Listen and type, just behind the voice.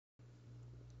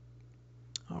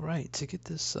All right, to get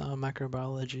this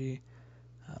microbiology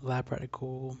lab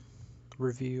practical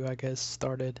review, I guess,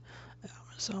 started,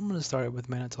 so I'm going to start with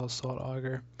mannitol salt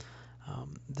agar.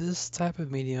 This type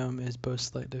of medium is both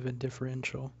selective and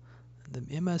differential. The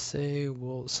MSA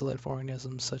will select for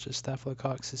organisms such as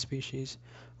Staphylococcus species,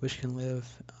 which can live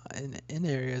in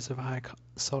areas of high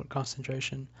salt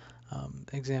concentration.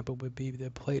 Example would be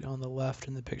the plate on the left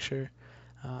in the picture.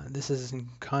 This is in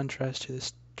contrast to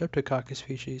the Streptococcus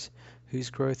species, whose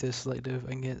growth is selective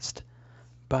against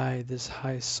by this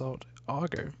high salt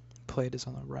agar. Plate is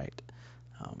on the right,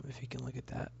 if you can look at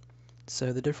that.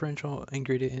 So the differential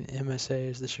ingredient in MSA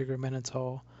is the sugar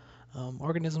mannitol.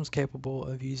 Organisms capable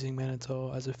of using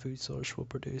mannitol as a food source will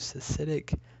produce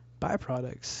acidic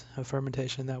byproducts of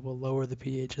fermentation that will lower the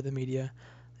pH of the media,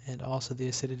 and also the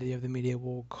acidity of the media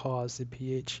will cause the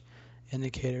pH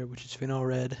indicator, which is phenol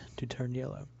red, to turn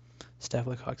yellow.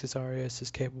 Staphylococcus aureus is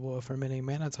capable of fermenting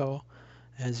mannitol,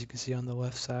 as you can see on the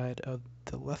left side of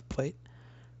the left plate,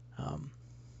 um,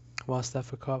 while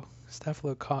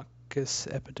Staphylococcus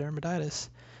epidermidis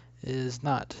is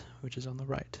not, which is on the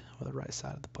right, or the right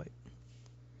side of the plate.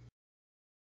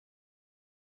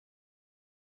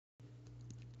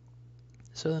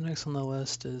 So the next on the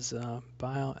list is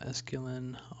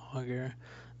bioesculin agar.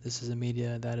 This is a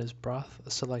media that is broth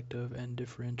selective and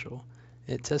differential.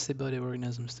 It tests the ability of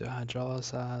organisms to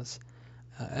hydrolyze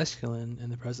esculin in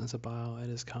the presence of bile.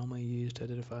 It is commonly used to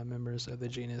identify members of the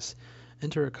genus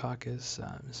Enterococcus.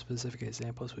 Specific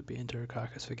examples would be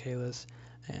Enterococcus faecalis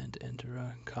and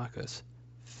Enterococcus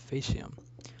faecium.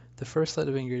 The first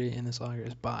selective ingredient in this agar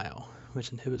is bile,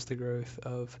 which inhibits the growth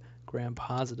of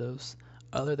gram-positives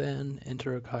other than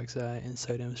Enterococci and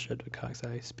sodium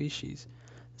streptococci species.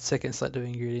 The second selective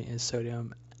ingredient is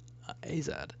sodium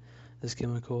azide. This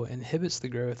chemical inhibits the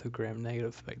growth of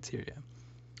gram-negative bacteria.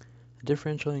 The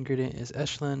differential ingredient is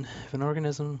esculin. If an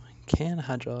organism can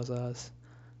hydrolyze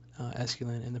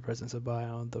esculin in the presence of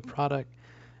bile, the product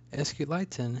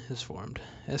esculitin is formed.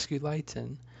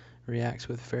 Esculitin reacts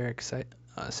with ferric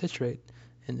citrate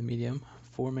in the medium,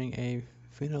 forming a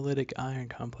phenolitic iron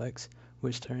complex,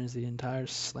 which turns the entire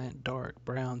slant dark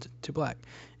brown to black.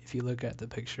 If you look at the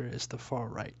picture, it's the far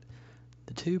right.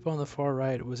 The tube on the far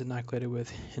right was inoculated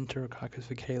with Enterococcus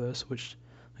faecalis, which,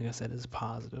 like I said, is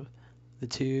positive. The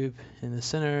tube in the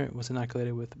center was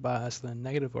inoculated with bioesculin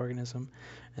negative organism,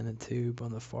 and the tube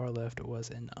on the far left was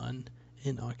an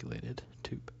uninoculated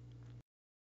tube.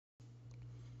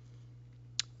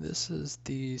 This is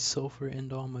the sulfur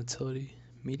indole motility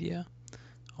media,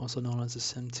 also known as a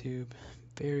SIM tube.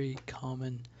 Very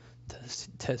common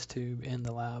test tube in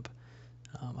the lab.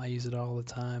 I use it all the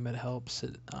time. It helps.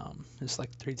 It's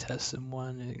like 3 tests in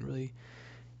one. It really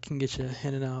can get you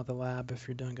in and out of the lab if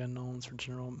you're doing unknowns for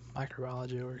general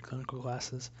microbiology or clinical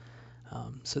classes.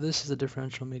 So this is a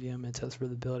differential medium. It tests for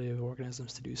the ability of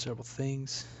organisms to do several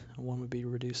things. One would be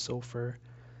reduce sulfur,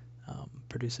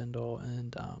 produce indole,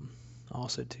 and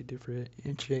also to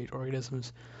differentiate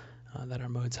organisms that are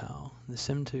motile. The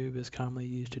SIM tube is commonly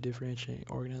used to differentiate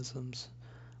organisms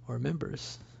or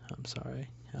members,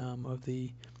 of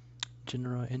the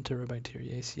genera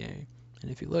Enterobacteriaceae.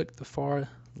 And if you look, the far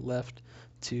left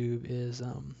tube is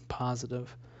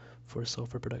positive for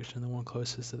sulfur production. The one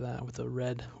closest to that with a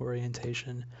red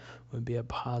orientation would be a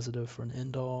positive for an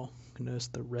indole. Notice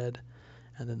the red,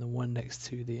 and then the one next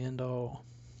to the indole,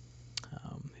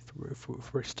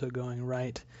 if we're still going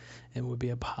right, it would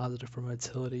be a positive for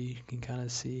motility. You can kind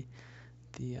of see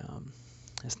the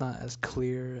it's not as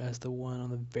clear as the one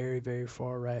on the very, very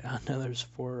far right. I know there's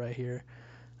 4 right here,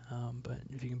 but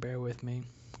if you can bear with me.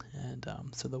 And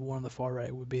so the one on the far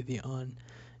right would be the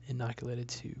uninoculated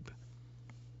tube.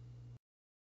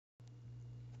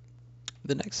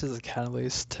 The next is a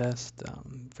catalase test,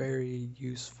 very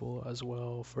useful as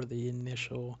well for the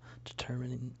initial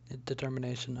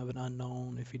determination of an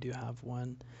unknown if you do have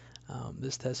one.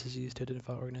 This test is used to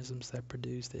identify organisms that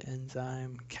produce the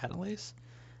enzyme catalase.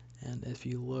 And if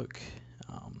you look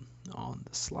on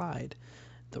the slide,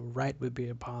 the right would be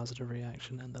a positive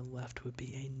reaction and the left would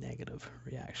be a negative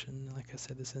reaction. Like I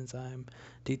said, this enzyme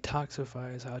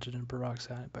detoxifies hydrogen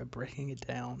peroxide by breaking it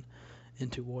down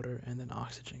into water and then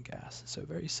oxygen gas. So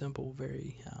very simple,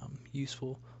 very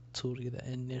useful tool to get that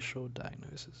initial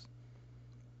diagnosis.